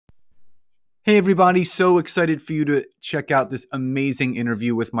Hey, everybody. So excited for you to check out this amazing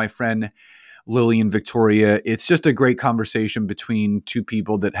interview with my friend Lillian Victoria. It's just a great conversation between two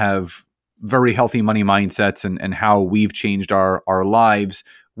people that have very healthy money mindsets and how we've changed our lives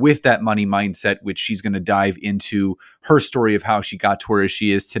with that money mindset, which she's going to dive into her story of how she got to where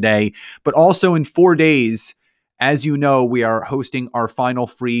she is today. But also in 4 days, as you know, we are hosting our final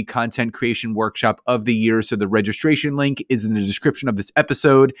free content creation workshop of the year. So the registration link is in the description of this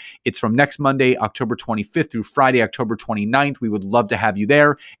episode. It's from next Monday, October 25th through Friday, October 29th. We would love to have you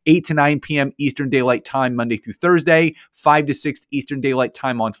there. 8 to 9 p.m. Eastern Daylight Time, Monday through Thursday, 5 to 6 Eastern Daylight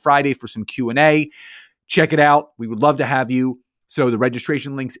Time on Friday for some Q&A. Check it out. We would love to have you. So the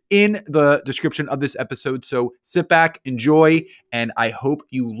registration link's in the description of this episode. So sit back, enjoy, and I hope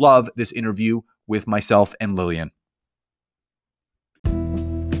you love this interview with myself and Lillian.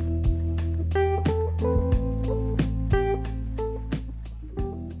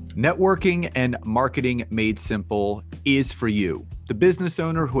 Networking and marketing made simple is for you, the business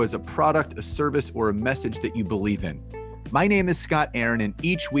owner who has a product, a service, or a message that you believe in. My name is Scott Aaron, and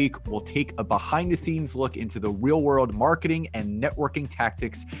each week we'll take a behind-the-scenes look into the real-world marketing and networking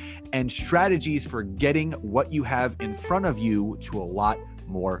tactics and strategies for getting what you have in front of you to a lot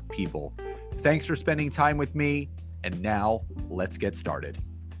more people. Thanks for spending time with me, and now let's get started.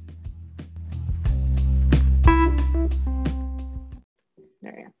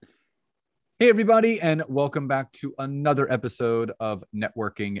 Hey, everybody, and welcome back to another episode of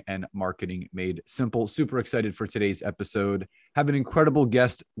Networking and Marketing Made Simple. Super excited for today's episode. Have an incredible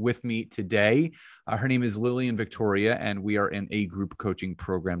guest with me today. Her name is Lillian Victoria, and we are in a group coaching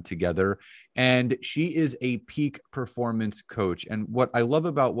program together. And she is a peak performance coach. And what I love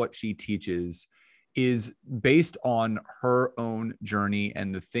about what she teaches is based on her own journey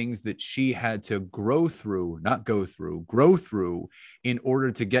and the things that she had to grow through in order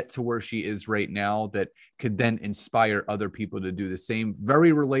to get to where she is right now that could then inspire other people to do the same.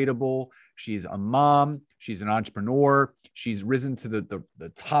 Very relatable. She's a mom. She's an entrepreneur. She's risen to the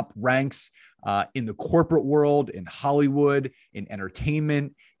top ranks in the corporate world, in Hollywood, in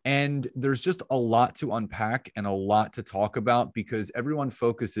entertainment. And there's just a lot to unpack and a lot to talk about because everyone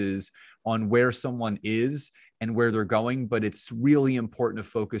focuses on where someone is and where they're going, but it's really important to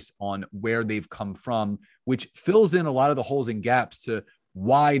focus on where they've come from, which fills in a lot of the holes and gaps to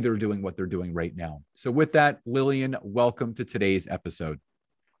why they're doing what they're doing right now. So with that, Lillian, welcome to today's episode.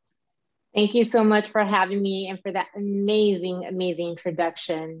 Thank you so much for having me and for that amazing, amazing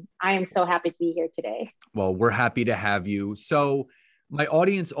introduction. I am so happy to be here today. Well, we're happy to have you. So my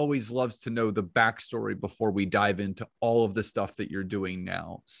audience always loves to know the backstory before we dive into all of the stuff that you're doing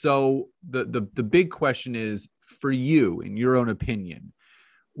now. So the big question is, for you, in your own opinion,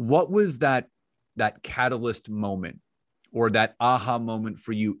 what was that catalyst moment or that aha moment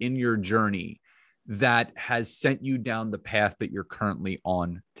for you in your journey that has sent you down the path that you're currently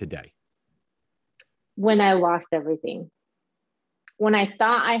on today? When I lost everything. When I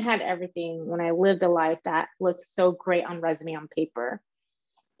thought I had everything, when I lived a life that looked so great on resume on paper,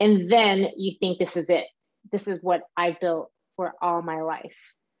 and then you think this is it. This is what I built for all my life.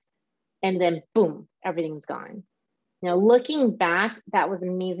 And then boom, everything's gone. Now, looking back, that was an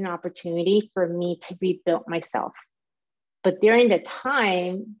amazing opportunity for me to rebuild myself. But during the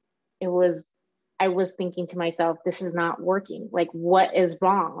time, I was thinking to myself, this is not working. Like, what is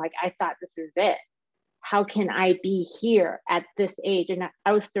wrong? Like, I thought this is it. How can I be here at this age? And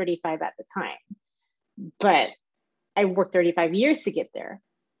I was 35 at the time, but I worked 35 years to get there,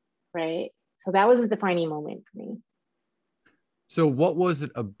 right? So that was a defining moment for me. So what was it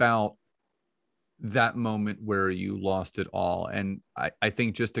about that moment where you lost it all? And I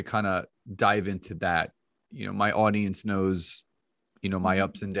think just to kind of dive into that, my audience knows, my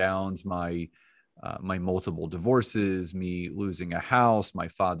ups and downs, my multiple divorces, me losing a house, my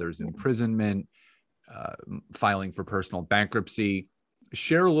father's imprisonment, filing for personal bankruptcy.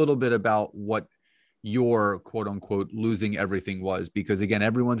 Share a little bit about what your quote unquote losing everything was, because again,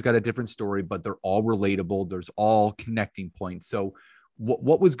 everyone's got a different story, but they're all relatable. There's all connecting points. So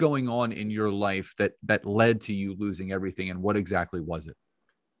what was going on in your life that led to you losing everything, and what exactly was it?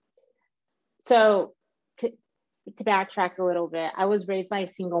 So to backtrack a little bit, I was raised by a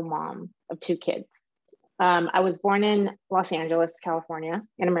single mom of two kids. I was born in Los Angeles, California,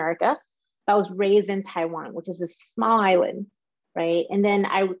 in America. I was raised in Taiwan, which is a small island, right? And then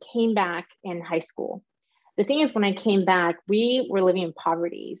I came back in high school. The thing is, when I came back, we were living in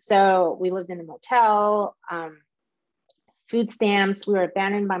poverty. So we lived in a motel, food stamps. We were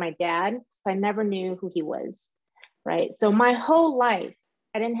abandoned by my dad. So I never knew who he was, right? So my whole life,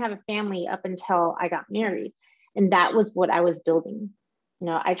 I didn't have a family up until I got married. And that was what I was building.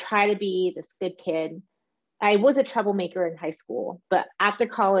 I try to be this good kid. I was a troublemaker in high school, but after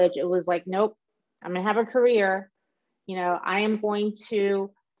college, it was like, nope, I'm going to have a career. I am going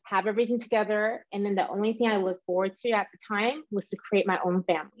to have everything together. And then the only thing I looked forward to at the time was to create my own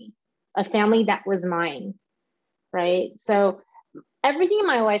family, a family that was mine. Right. So everything in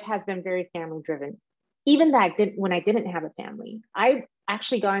my life has been very family driven. Even when I didn't have a family, I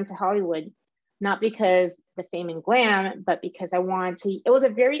actually got into Hollywood, not because the fame and glam, but because it was a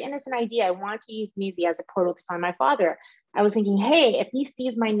very innocent idea. I wanted to use movie as a portal to find my father. I was thinking, hey, if he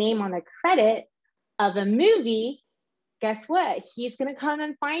sees my name on the credit of a movie, guess what? He's going to come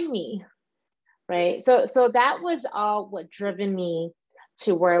and find me. Right. So that was all what driven me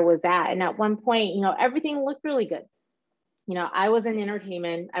to where I was at. And at one point, everything looked really good. I was in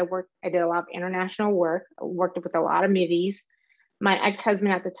entertainment. I did a lot of international work, I worked with a lot of movies. My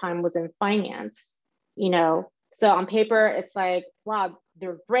ex-husband at the time was in finance, so on paper, it's like, wow,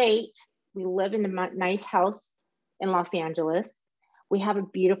 they're great. We live in a nice house in Los Angeles. We have a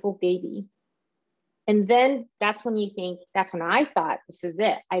beautiful baby. And then that's when I thought, this is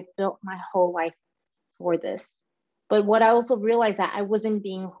it. I built my whole life for this. But what I also realized that I wasn't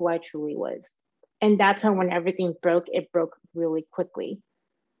being who I truly was. And that's when everything broke, it broke really quickly.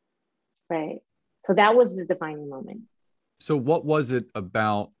 Right. So that was the defining moment. So what was it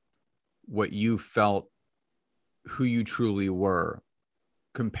about what you felt who you truly were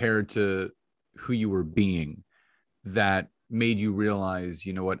compared to who you were being that made you realize,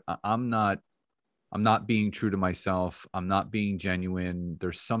 you know what, I'm not being true to myself. I'm not being genuine.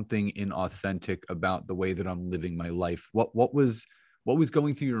 There's something inauthentic about the way that I'm living my life. What was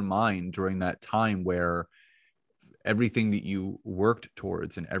going through your mind during that time where everything that you worked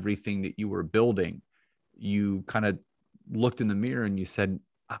towards and everything that you were building, you kind of looked in the mirror and you said,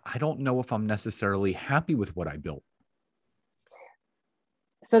 I don't know if I'm necessarily happy with what I built?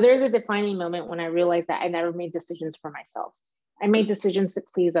 So there's a defining moment when I realized that I never made decisions for myself. I made decisions to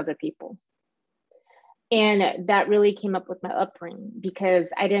please other people. And that really came up with my upbringing because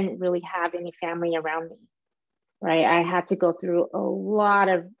I didn't really have any family around me, right? I had to go through a lot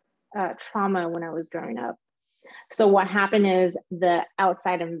of trauma when I was growing up. So what happened is the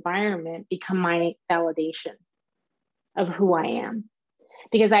outside environment become my validation of who I am.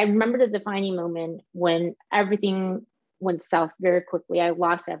 Because I remember the defining moment when everything went south very quickly. I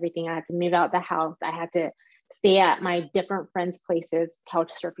lost everything. I had to move out the house. I had to stay at my different friends' places,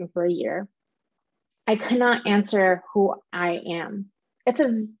 couch surfing for a year. I could not answer who I am. It's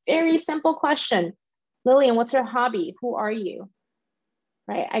a very simple question. Lillian, what's your hobby? Who are you?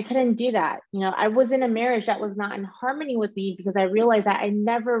 Right? I couldn't do that. I was in a marriage that was not in harmony with me because I realized that I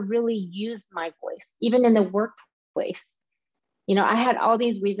never really used my voice, even in the workplace. I had all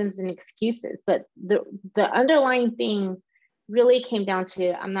these reasons and excuses, but the underlying thing really came down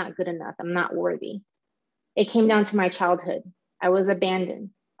to I'm not good enough. I'm not worthy. It came down to my childhood. I was abandoned.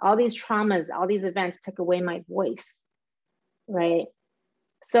 All these traumas, all these events took away my voice, right?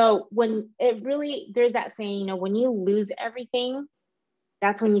 So there's that saying, when you lose everything,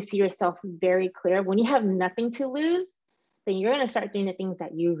 that's when you see yourself very clear. When you have nothing to lose, then you're going to start doing the things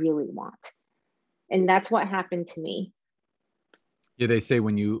that you really want. And that's what happened to me. Yeah, they say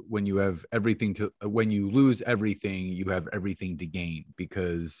when you have everything to when you lose everything, you have everything to gain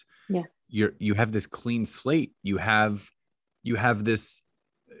because yeah, you have this clean slate. You have this.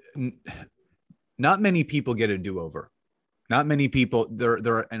 Not many people get a do-over. Not many people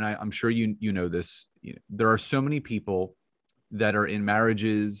and I'm sure you know this. There are so many people that are in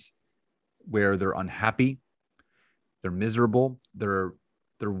marriages where they're unhappy, they're miserable, they're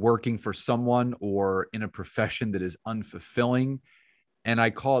working for someone or in a profession that is unfulfilling. And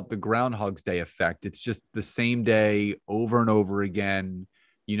I call it the Groundhog's Day effect. It's just the same day over and over again.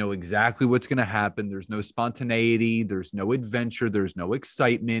 You know exactly what's going to happen. There's no spontaneity. There's no adventure. There's no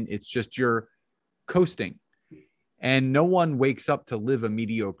excitement. It's just you're coasting. And no one wakes up to live a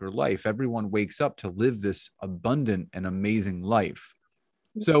mediocre life. Everyone wakes up to live this abundant and amazing life.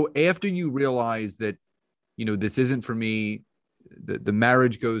 So after you realize that, this isn't for me, the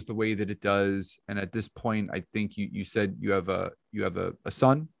marriage goes the way that it does, and at this point I think you said you have a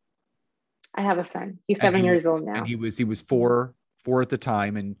son. I have a son. He's 7 years old now. And he was four at the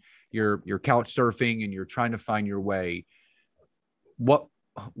time, and you're couch surfing and you're trying to find your way.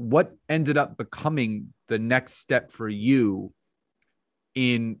 What ended up becoming the next step for you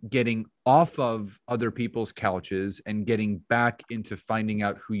in getting off of other people's couches and getting back into finding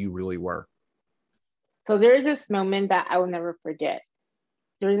out who you really were? So there is this moment that I will never forget.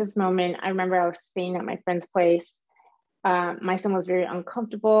 There was this moment, I remember I was staying at my friend's place. My son was very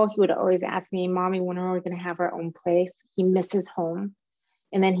uncomfortable. He would always ask me, Mommy, when are we going to have our own place? He misses home.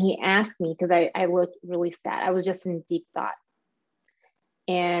 And then he asked me, because I looked really sad. I was just in deep thought.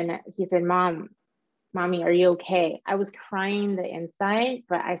 And he said, Mommy, are you okay? I was crying the inside,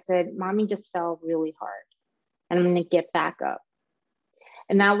 but I said, Mommy just fell really hard and I'm going to get back up.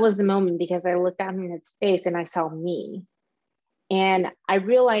 And that was the moment, because I looked at him in his face and I saw me. And I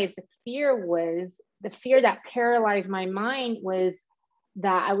realized the fear that paralyzed my mind was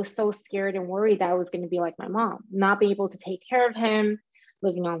that I was so scared and worried that I was going to be like my mom, not being able to take care of him,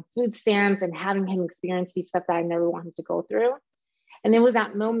 living on food stamps and having him experience these stuff that I never wanted to go through. And there was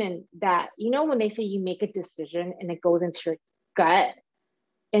that moment that, when they say you make a decision and it goes into your gut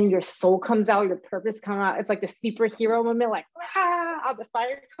and your soul comes out, your purpose comes out. It's like the superhero moment, like, all the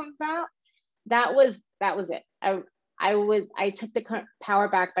fire comes out. That was it. I took the power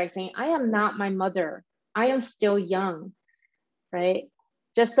back by saying, I am not my mother. I am still young, right?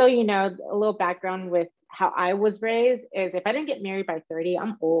 Just so you know, a little background with how I was raised is, if I didn't get married by 30,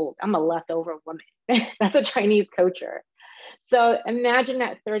 I'm old. I'm a leftover woman. That's a Chinese culture. So imagine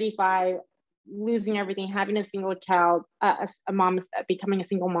at 35, losing everything, having a single child, a mom, becoming a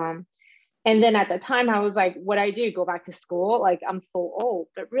single mom. And then at the time I was like, what I do, go back to school? Like, I'm so old.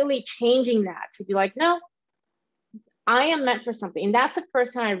 But really changing that to be like, no, I am meant for something. And that's the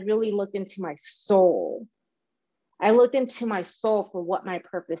first time I really looked into my soul. I looked into my soul for what my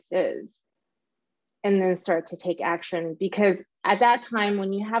purpose is, and then start to take action. Because at that time,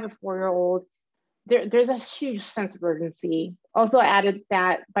 when you have a 4-year-old, there's a huge sense of urgency. Also added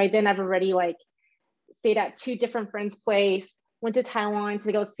that by then I've already stayed at 2 different friends' place, went to Taiwan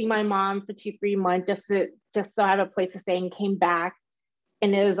to go see my mom for 2-3 months just so I have a place to stay, and came back.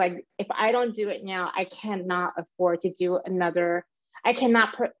 And it was like, if I don't do it now, I cannot afford to do another. I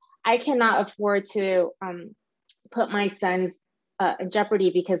cannot afford to put my son's in jeopardy,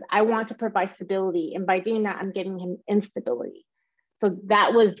 because I want to provide stability. And by doing that, I'm giving him instability. So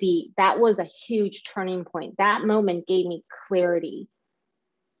that was a huge turning point. That moment gave me clarity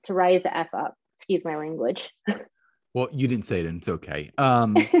to rise the F up. Excuse my language. Well, you didn't say it, and it's okay.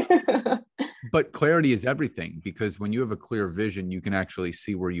 But clarity is everything, because when you have a clear vision, you can actually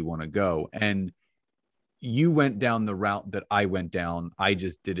see where you want to go. And you went down the route that I went down. I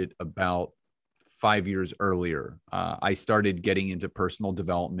just did it about 5 years earlier. I started getting into personal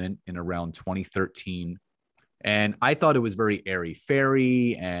development in around 2013. And I thought it was very airy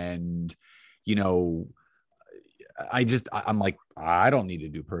fairy. And, I'm like, I don't need to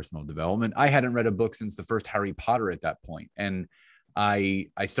do personal development. I hadn't read a book since the first Harry Potter at that point. And I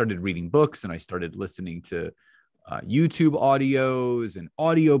started reading books, and I started listening to YouTube audios and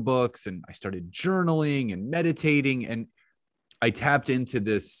audiobooks, and I started journaling and meditating. And I tapped into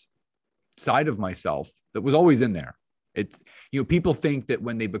this side of myself that was always in there. People think that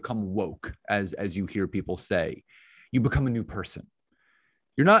when they become woke, as you hear people say, you become a new person.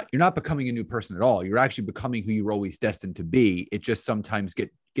 You're not becoming a new person at all. You're actually becoming who you're always destined to be. It just sometimes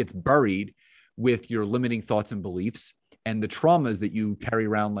gets buried with your limiting thoughts and beliefs and the traumas that you carry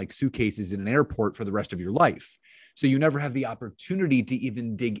around like suitcases in an airport for the rest of your life. So you never have the opportunity to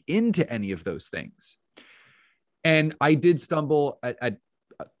even dig into any of those things. And I did stumble at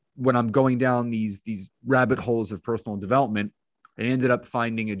when I'm going down these rabbit holes of personal development. I ended up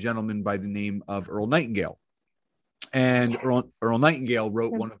finding a gentleman by the name of Earl Nightingale. And Earl Nightingale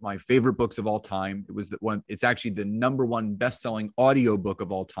wrote one of my favorite books of all time. It's actually the #1 best-selling audiobook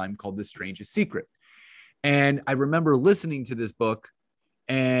of all time, called The Strangest Secret. And I remember listening to this book,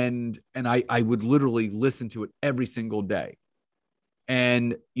 and I would literally listen to it every single day.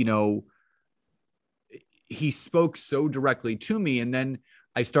 And, he spoke so directly to me. And then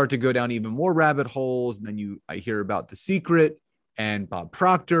I start to go down even more rabbit holes. And then I hear about The Secret and Bob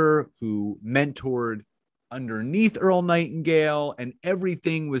Proctor, who mentored underneath Earl Nightingale, and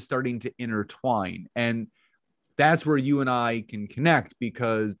everything was starting to intertwine. And that's where you and I can connect,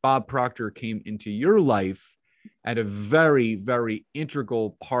 because Bob Proctor came into your life at a very, very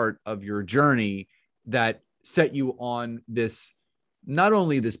integral part of your journey that set you on this, not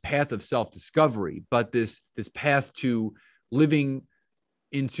only this path of self-discovery, but this path to living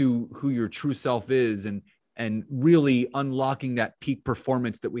into who your true self is, and really unlocking that peak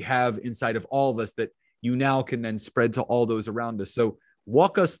performance that we have inside of all of us, that you now can then spread to all those around us. So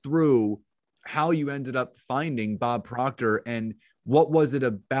walk us through how you ended up finding Bob Proctor, and what was it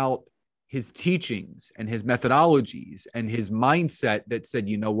about his teachings and his methodologies and his mindset that said,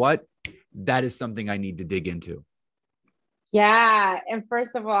 you know what, that is something I need to dig into. Yeah. And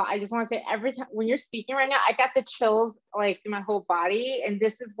first of all, I just want to say, every time when you're speaking right now, I got the chills through my whole body. And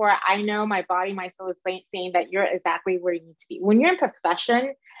this is where I know my body, my soul is saying that you're exactly where you need to be. When you're in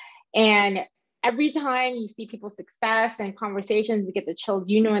profession and every time you see people's success and conversations, you get the chills,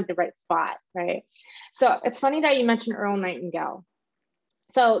 you know, at the right spot, right? So it's funny that you mentioned Earl Nightingale.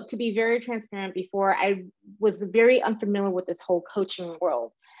 So to be very transparent, before I was very unfamiliar with this whole coaching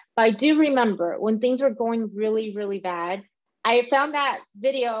world. But I do remember when things were going really, really bad, I found that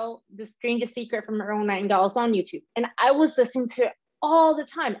video, The Strangest Secret from Earl Nightingale, also on YouTube. And I was listening to it all the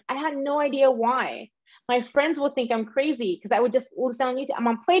time. I had no idea why. My friends would think I'm crazy because I would just listen on YouTube. I'm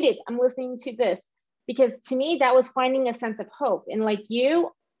on Playdates, I'm listening to this. Because to me, that was finding a sense of hope. And like you,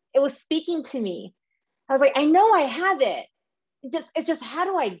 it was speaking to me. I was like, I know I have it. It's just how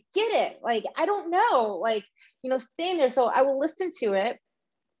do I get it? Like, I don't know. Like, you know, staying there. So I will listen to it.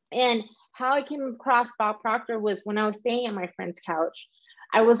 And how I came across Bob Proctor was when I was staying at my friend's couch.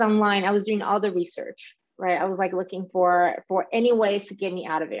 I was online. I was doing all the research, right? I was like looking for any ways to get me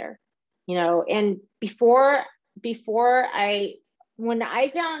out of there, you know. And when I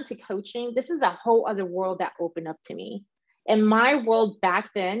got into coaching, this is a whole other world that opened up to me. In my world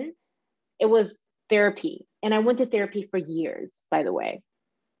back then, it was therapy. And I went to therapy for years, by the way.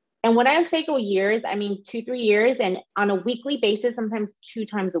 And when I say go years, I mean 2-3 years, and on a weekly basis, sometimes 2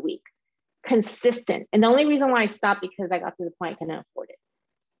 times a week, consistent. And the only reason why I stopped because I got to the point I couldn't afford it.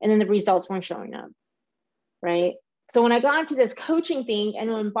 And then the results weren't showing up, right? So when I got into this coaching thing,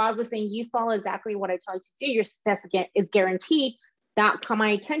 and when Bob was saying, you follow exactly what I tell you to do, your success is guaranteed, that caught my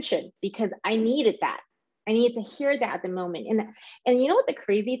attention because I needed that. I needed to hear that at the moment. And you know what the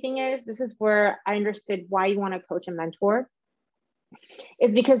crazy thing is? This is where I understood why you want to coach and mentor.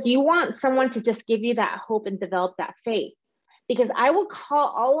 Is because you want someone to just give you that hope and develop that faith. Because I will call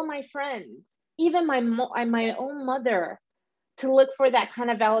all of my friends, even my own mother, to look for that kind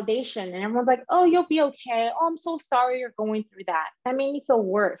of validation. And everyone's like, oh, you'll be okay. Oh, I'm so sorry you're going through that. That made me feel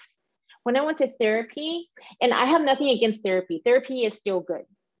worse. When I went to therapy, and I have nothing against therapy. Therapy is still good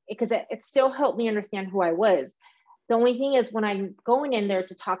because it still helped me understand who I was. The only thing is when I'm going in there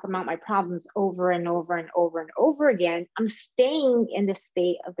to talk about my problems over and over and over and over again, I'm staying in the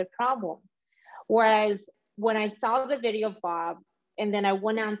state of the problem. Whereas when I saw the video of Bob, and then I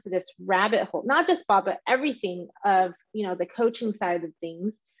went on to this rabbit hole, not just Bob, but everything of, you know, the coaching side of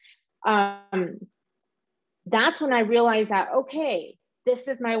things, that's when I realized that, okay, this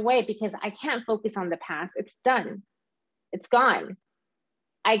is my way because I can't focus on the past. It's done. It's gone.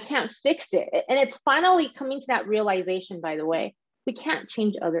 I can't fix it. And it's finally coming to that realization, by the way, we can't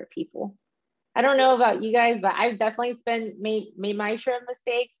change other people. I don't know about you guys, but I've definitely made my share of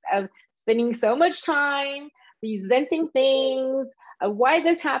mistakes of spending so much time resenting things, of why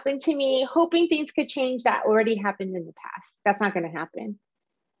this happened to me, hoping things could change that already happened in the past. That's not going to happen.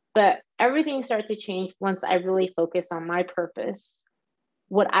 But everything started to change once I really focus on my purpose,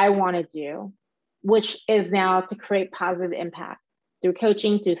 what I want to do, which is now to create positive impact through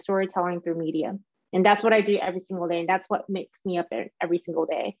coaching, through storytelling, through media. And that's what I do every single day. And that's what makes me up every single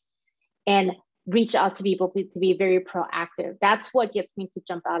day. And reach out to people to be very proactive. That's what gets me to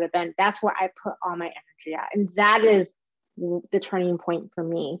jump out of bed. That's where I put all my energy at. And that is the turning point for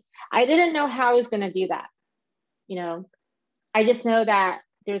me. I didn't know how I was going to do that. You know, I just know that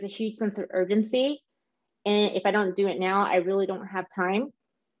there's a huge sense of urgency. And if I don't do it now, I really don't have time.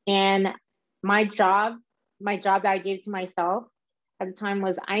 And my job that I gave to myself at the time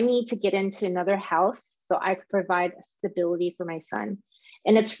was I need to get into another house so I could provide stability for my son.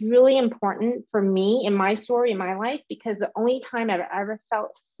 And it's really important for me in my story, in my life, because the only time I've ever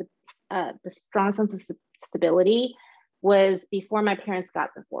felt the strong sense of stability was before my parents got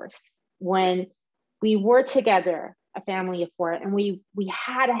divorced. When we were together, a family of 4, and we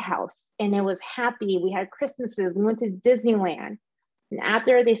had a house and it was happy. We had Christmases, we went to Disneyland. And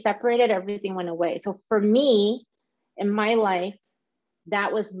after they separated, everything went away. So for me, in my life,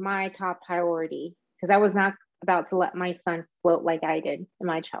 that was my top priority because I was not about to let my son float like I did in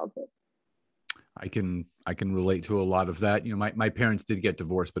my childhood. I can relate to a lot of that. You know, my parents did get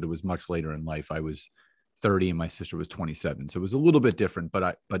divorced, but it was much later in life. I was 30 and my sister was 27. So it was a little bit different,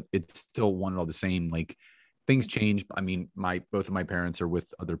 but it's still one and all the same. Like things change. I mean, both of my parents are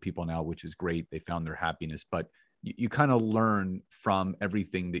with other people now, which is great. They found their happiness, but you kind of learn from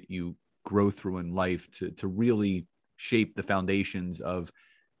everything that you grow through in life to really shape the foundations of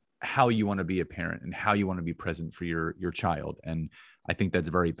how you want to be a parent and how you want to be present for your child. And I think that's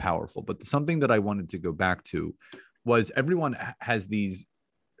very powerful. But something that I wanted to go back to was everyone has these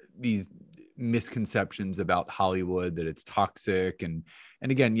misconceptions about Hollywood, that it's toxic. And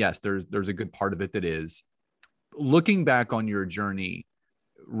again, yes, there's a good part of it that is. Looking back on your journey,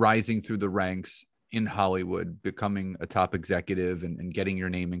 rising through the ranks in Hollywood, becoming a top executive and getting your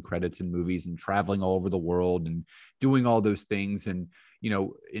name in credits in movies and traveling all over the world and doing all those things. And, you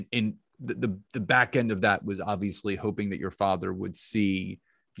know, in the back end of that was obviously hoping that your father would see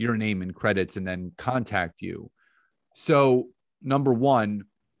your name in credits and then contact you. So, number one,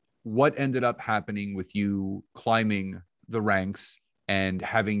 what ended up happening with you climbing the ranks and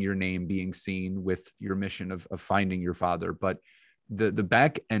having your name being seen with your mission of finding your father? But the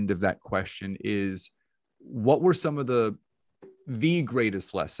back end of that question is, what were some of the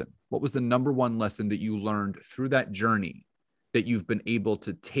greatest lesson? What was the number one lesson that you learned through that journey that you've been able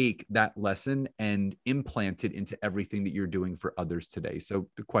to take that lesson and implant it into everything that you're doing for others today? So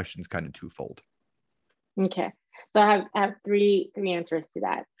the question's kind of twofold. Okay. So I have three answers to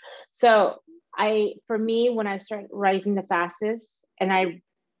that. So for me, when I started rising the fastest, and I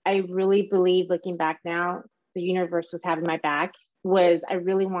really believe, looking back now, the universe was having my back, was I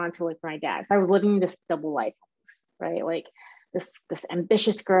really wanted to look for my dad. So I was living this double life, right? Like this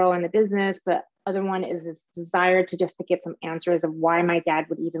ambitious girl in the business, but other one is this desire to get some answers of why my dad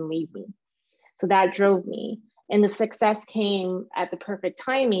would even leave me. So that drove me. And the success came at the perfect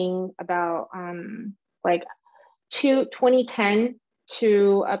timing, about like 2010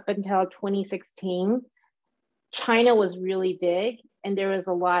 to up until 2016. China was really big, and there was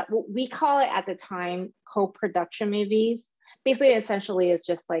a lot, we call it at the time co-production movies. Basically, essentially, it's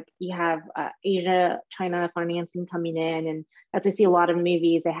just like you have Asia, China financing coming in, and as we see a lot of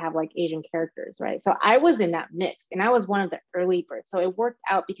movies, they have like Asian characters, right? So I was in that mix, and I was one of the early birds. So it worked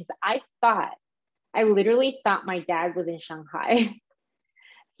out because I literally thought my dad was in Shanghai.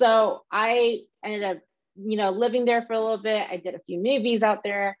 So I ended up, living there for a little bit. I did a few movies out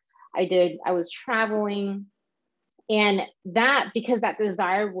there. I was traveling. And that, because that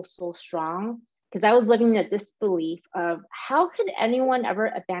desire was so strong, because I was living in the disbelief of how could anyone ever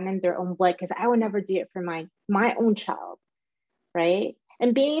abandon their own blood? Because I would never do it for my own child, right?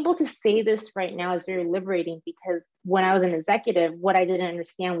 And being able to say this right now is very liberating, because when I was an executive, what I didn't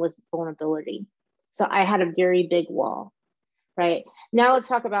understand was vulnerability. So I had a very big wall, right? Now let's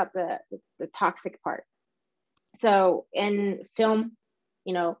talk about the toxic part. So in film,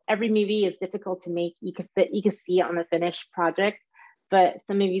 every movie is difficult to make. You can see it on the finished project, but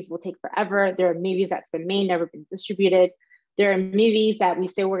some movies will take forever. There are movies that's been made, never been distributed. There are movies that we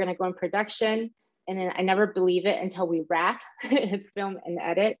say we're going to go in production, and then I never believe it until we wrap, it's film and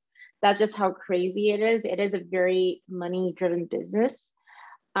edit. That's just how crazy it is. It is a very money-driven business.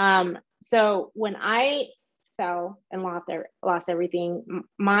 So when I fell and lost everything,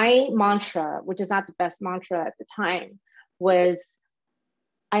 my mantra, which is not the best mantra at the time, was,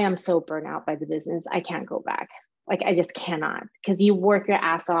 I am so burnt out by the business. I can't go back. Like, I just cannot, because you work your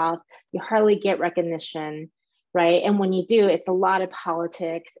ass off. You hardly get recognition, right? And when you do, it's a lot of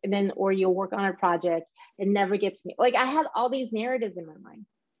politics. And then, or you'll work on a project, it never gets me. Like, I had all these narratives in my mind.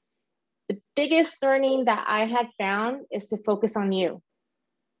 The biggest learning that I had found is to focus on you.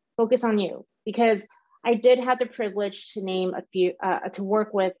 Focus on you. Because I did have the privilege to name a few, to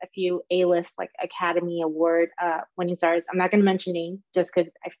work with a few A-list, like Academy Award winning stars. I'm not going to mention names just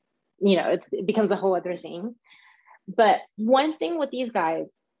because, it becomes a whole other thing. But one thing with these guys,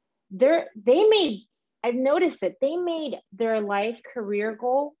 I've noticed it, they made their life career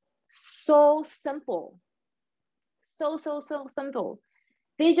goal so simple. So simple.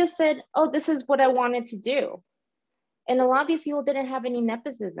 They just said, oh, this is what I wanted to do. And a lot of these people didn't have any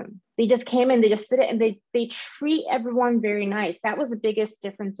nepotism. They just came in, they just sit it, and they treat everyone very nice. That was the biggest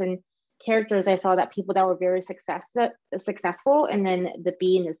difference in characters I saw, that people that were very successful, and then the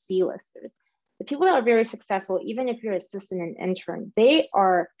B and the C listers. The people that are very successful, even if you're assistant and intern, they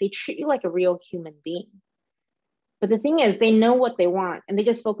treat you like a real human being. But the thing is, they know what they want, and they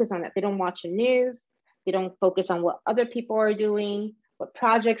just focus on it. They don't watch the news. They don't focus on what other people are doing, what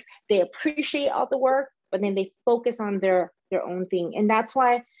projects. They appreciate all the work, but then they focus on their own thing. And that's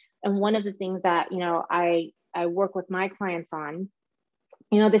why, and one of the things that, I work with my clients on,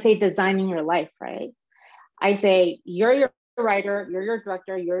 they say designing your life, right? I say, you're your writer, you're your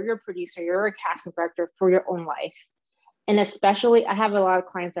director, you're your producer, you're a casting director for your own life. And especially, I have a lot of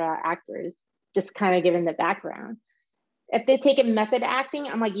clients that are actors, just kind of given the background. If they take a method acting,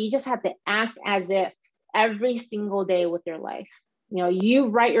 I'm like, you just have to act as if every single day with your life. You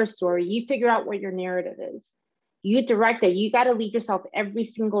write your story, you figure out what your narrative is, you direct it, you got to lead yourself every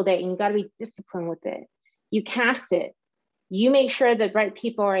single day, and you got to be disciplined with it. You cast it, you make sure the right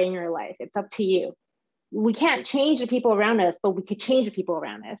people are in your life. It's up to you. We can't change the people around us, but we could change the people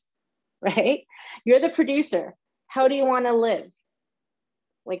around us, right? You're the producer. How do you want to live?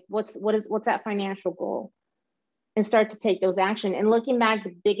 Like, what's that financial goal? And start to take those action. And looking back,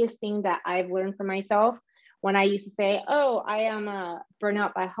 the biggest thing that I've learned for myself, when I used to say, oh, I am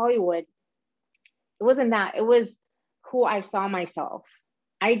burnout by Hollywood, it wasn't that. It was who I saw myself.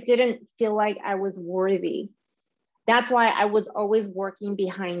 I didn't feel like I was worthy. That's why I was always working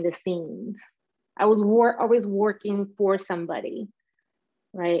behind the scenes. I was always working for somebody,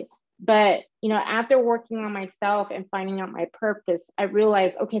 right? But, you know, after working on myself and finding out my purpose, I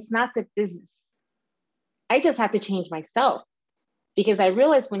realized, okay, it's not the business. I just have to change myself, because I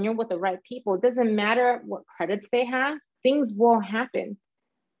realized when you're with the right people, it doesn't matter what credits they have, things will happen.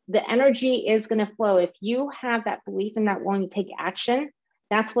 The energy is going to flow. If you have that belief and that willing to take action,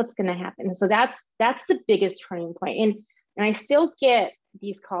 that's what's going to happen. So that's the biggest turning point. And I still get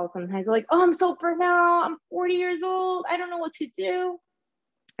these calls sometimes. They're like, oh, I'm so burnt out. I'm 40 years old. I don't know what to do.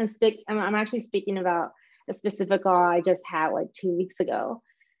 I'm actually speaking about a specific call I just had like 2 weeks ago.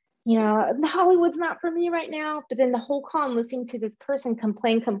 You know, Hollywood's not for me right now. But then the whole call, I'm listening to this person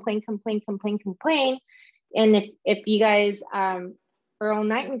complain. And if you guys, Earl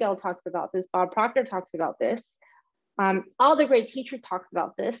Nightingale talks about this, Bob Proctor talks about this, all the great teachers talks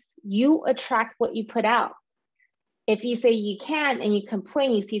about this. You attract what you put out. If you say you can't and you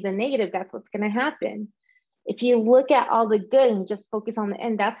complain, you see the negative, that's what's going to happen. If you look at all the good and just focus on the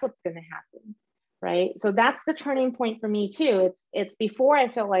end, that's what's going to happen, right? So that's the turning point for me too. It's before I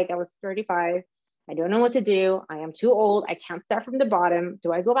felt like I was 35. I don't know what to do. I am too old. I can't start from the bottom.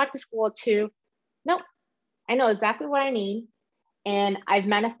 Do I go back to school too? Nope. I know exactly what I need. And I've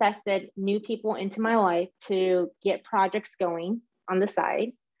manifested new people into my life to get projects going on the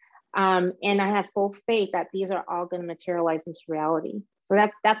side. And I have full faith that these are all going to materialize into reality. So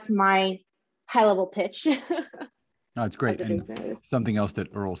that's my high level pitch. No, it's great. And something else that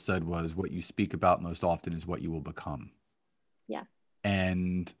Earl said was, what you speak about most often is what you will become. Yeah.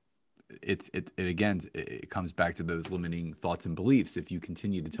 And it comes back to those limiting thoughts and beliefs. If you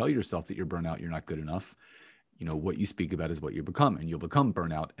continue to tell yourself that you're burnout, you're not good enough, you know, what you speak about is what you become, and you'll become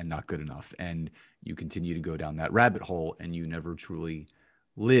burnout and not good enough. And you continue to go down that rabbit hole, and you never truly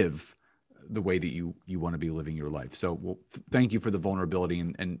live the way that you want to be living your life. So, well, thank you for the vulnerability.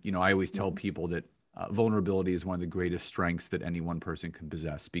 And, you know, I always tell people that vulnerability is one of the greatest strengths that any one person can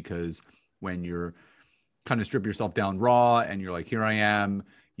possess, because when you're kind of strip yourself down raw and you're like, here I am,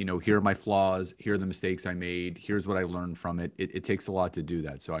 you know, here are my flaws, here are the mistakes I made, here's what I learned from it. It takes a lot to do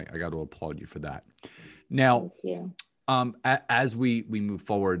that. So I got to applaud you for that. Now, as we move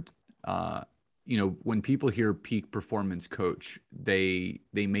forward, you know, when people hear peak performance coach, they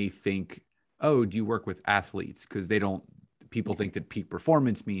may think, oh, do you work with athletes? Because people think that peak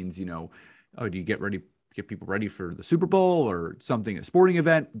performance means, you know, oh, do you get people ready for the Super Bowl or something, a sporting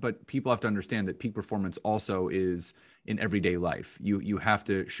event? But people have to understand that peak performance also is in everyday life. You have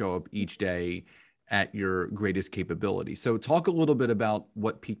to show up each day at your greatest capability. So talk a little bit about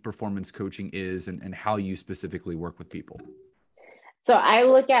what peak performance coaching is and how you specifically work with people. So I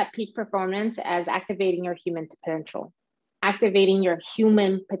look at peak performance as activating your human potential,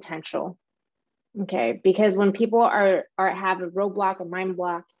 Okay. Because when people have a roadblock, a mind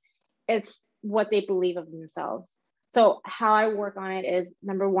block, it's what they believe of themselves. So how I work on it is,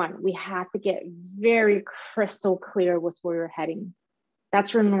 number one, we have to get very crystal clear with where you're heading.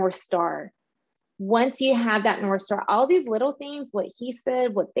 That's your North Star. Once you have that North Star, all these little things, what he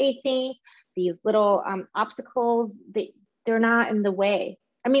said, what they think, these little obstacles, they're not in the way.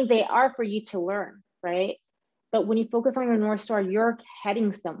 I mean, they are for you to learn, right? But when you focus on your North Star, you're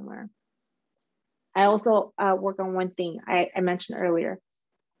heading somewhere. I also work on one thing I mentioned earlier.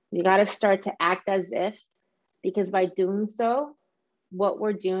 You got to start to act as if, because by doing so, what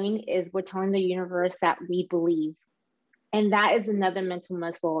we're doing is we're telling the universe that we believe. And that is another mental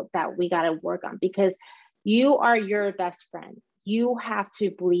muscle that we got to work on, because you are your best friend. You have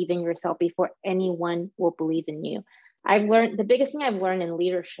to believe in yourself before anyone will believe in you. The biggest thing I've learned in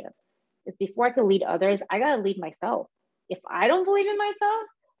leadership is, before I can lead others, I got to lead myself. If I don't believe in myself,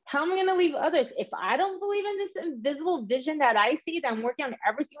 how am I going to lead others? If I don't believe in this invisible vision that I see, that I'm working on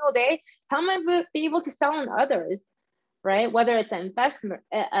every single day, how am I going to be able to sell on others, right? Whether it's an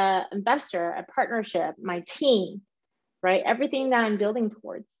investor, a partnership, my team, right? Everything that I'm building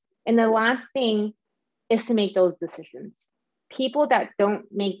towards. And the last thing is to make those decisions. People that don't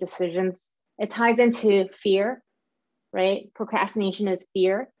make decisions, it ties into fear, right? Procrastination is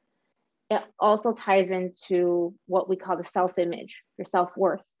fear. It also ties into what we call the self-image, your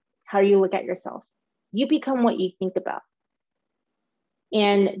self-worth. How do you look at yourself? You become what you think about.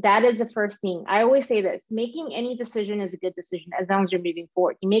 And that is the first thing. I always say this: making any decision is a good decision as long as you're moving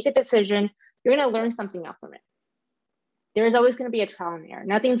forward. You make a decision, you're going to learn something out from it. There's always going to be a trial and error.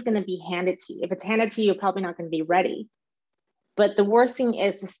 Nothing's going to be handed to you. If it's handed to you, you're probably not going to be ready. But the worst thing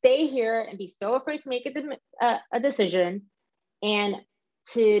is to stay here and be so afraid to make a decision, and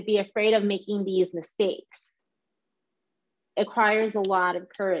to be afraid of making these mistakes. It requires a lot of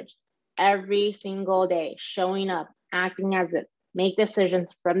courage every single day, showing up, acting as if, make decisions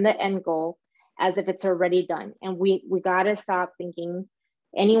from the end goal as if it's already done. And we got to stop thinking,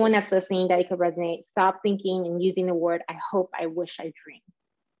 anyone that's listening that it could resonate, stop thinking and using the word, I hope, I wish, I dream.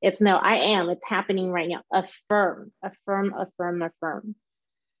 It's no, I am. It's happening right now. Affirm, affirm, affirm, affirm.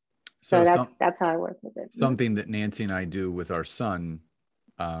 So that's how I work with it. Something that Nancy and I do with our son,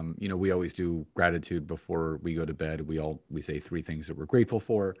 we always do gratitude before we go to bed. We say 3 things that we're grateful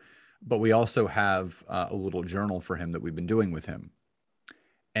for, but we also have a little journal for him that we've been doing with him.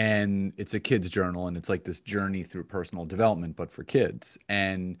 And it's a kid's journal, and it's like this journey through personal development, but for kids.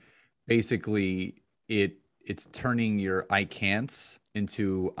 And basically it's turning your I can'ts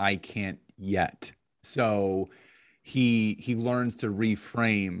into I can't yet. So he learns to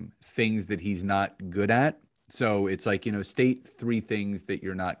reframe things that he's not good at. So it's like, state 3 things that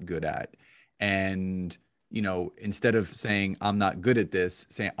you're not good at. And, instead of saying I'm not good at this,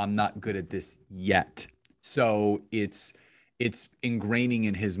 say I'm not good at this yet. So it's ingraining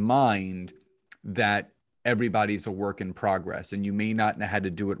in his mind that everybody's a work in progress, and you may not know how to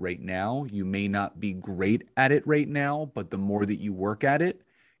do it right now. You may not be great at it right now, but the more that you work at it,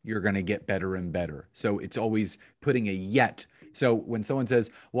 you're going to get better and better. So it's always putting a yet. So when someone says,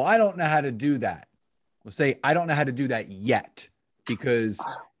 well, I don't know how to do that, we'll say, I don't know how to do that yet. Because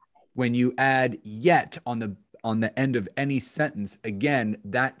when you add yet on the end of any sentence, again,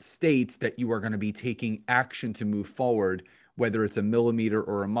 that states that you are going to be taking action to move forward, whether it's a millimeter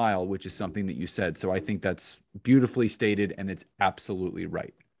or a mile, which is something that you said. So I think that's beautifully stated, and it's absolutely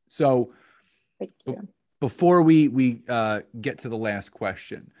right. So Thank you. Before we get to the last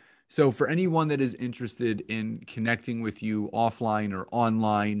question, so for anyone that is interested in connecting with you offline or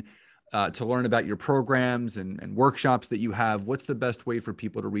online to learn about your programs and workshops that you have, what's the best way for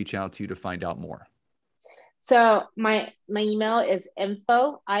people to reach out to you to find out more? So my email is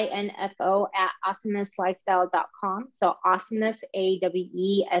info at awesomeness.lifestyle.com. So awesomeness,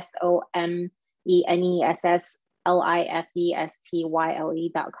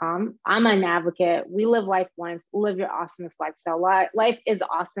 AWESOMENESSLIFESTYLE.com. I'm an advocate. We live life once. Live your awesomeness lifestyle. Life is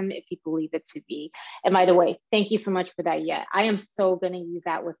awesome if you believe it to be. And by the way, thank you so much for that. Yeah, I am so going to use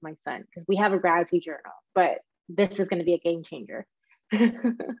that with my son because we have a gratitude journal, but this is going to be a game changer.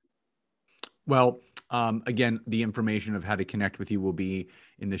 Well, again, the information of how to connect with you will be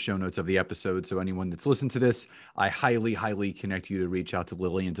in the show notes of the episode. So anyone that's listened to this, I highly, highly connect you to reach out to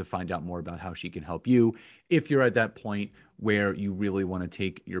Lillian to find out more about how she can help you if you're at that point where you really want to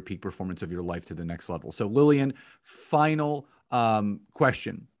take your peak performance of your life to the next level. So Lillian, final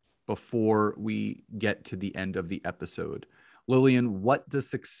question before we get to the end of the episode. Lillian, what does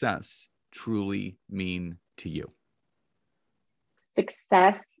success truly mean to you?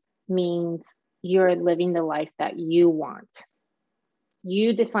 Success means you're living the life that you want.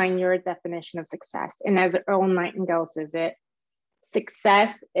 You define your definition of success. And as Earl Nightingale says it,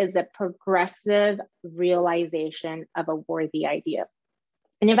 success is a progressive realization of a worthy idea.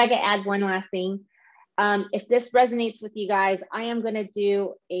 And if I could add one last thing, if this resonates with you guys, I am going to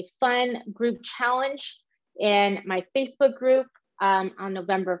do a fun group challenge in my Facebook group on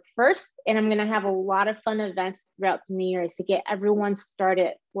November 1st. And I'm going to have a lot of fun events throughout the New Year's to get everyone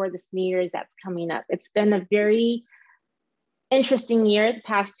started for this New Year's that's coming up. It's been a very interesting year, the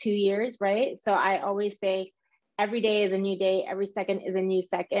past 2 years, right? So I always say every day is a new day, every second is a new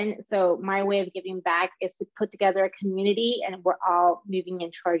second. So my way of giving back is to put together a community, and we're all moving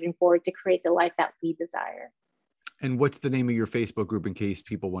and charging forward to create the life that we desire. And what's the name of your Facebook group in case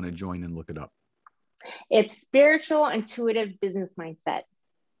people want to join and look it up? It's Spiritual Intuitive Business Mindset.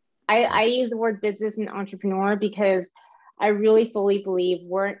 I use the word business and entrepreneur because I really fully believe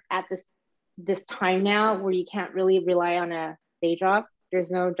we're at this time now where you can't really rely on a day job.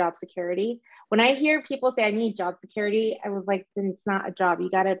 There's no job security. When I hear people say I need job security, I was like, then it's not a job. You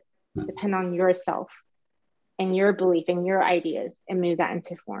got to depend on yourself and your belief and your ideas and move that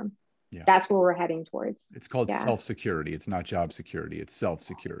into form. Yeah. That's where we're heading towards. It's called self-security. It's not job security. It's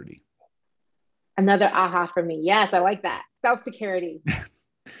self-security. Another aha for me. Yes, I like that. Self-security.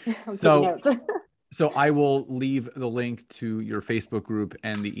 So I will leave the link to your Facebook group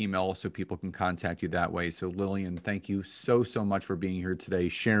and the email so people can contact you that way. So Lillian, thank you so much for being here today,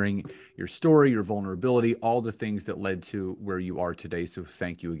 sharing your story, your vulnerability, all the things that led to where you are today. So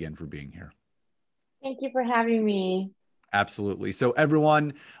thank you again for being here. Thank you for having me. Absolutely. So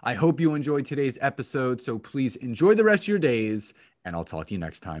everyone, I hope you enjoyed today's episode. So please enjoy the rest of your days, and I'll talk to you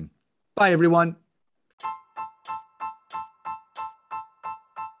next time. Bye, everyone.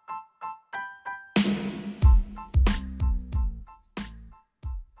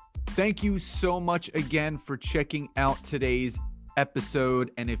 Thank you so much again for checking out today's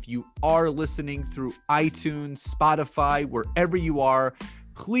episode. And if you are listening through iTunes, Spotify, wherever you are,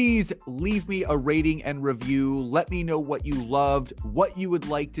 please leave me a rating and review. Let me know what you loved, what you would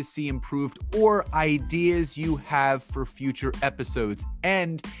like to see improved, or ideas you have for future episodes.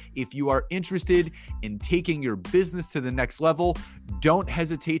 And if you are interested in taking your business to the next level, don't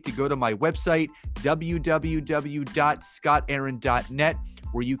hesitate to go to my website, www.scottaaron.net,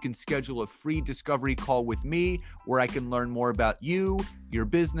 where you can schedule a free discovery call with me, where I can learn more about you, your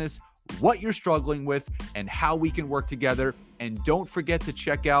business, what you're struggling with, and how we can work together. And don't forget to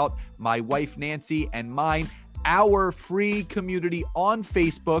check out my wife, Nancy, and mine, our free community on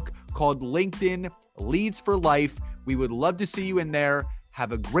Facebook called LinkedIn Leads for Life. We would love to see you in there.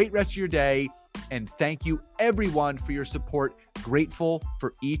 Have a great rest of your day. And thank you, everyone, for your support. Grateful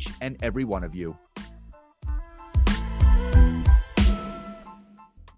for each and every one of you.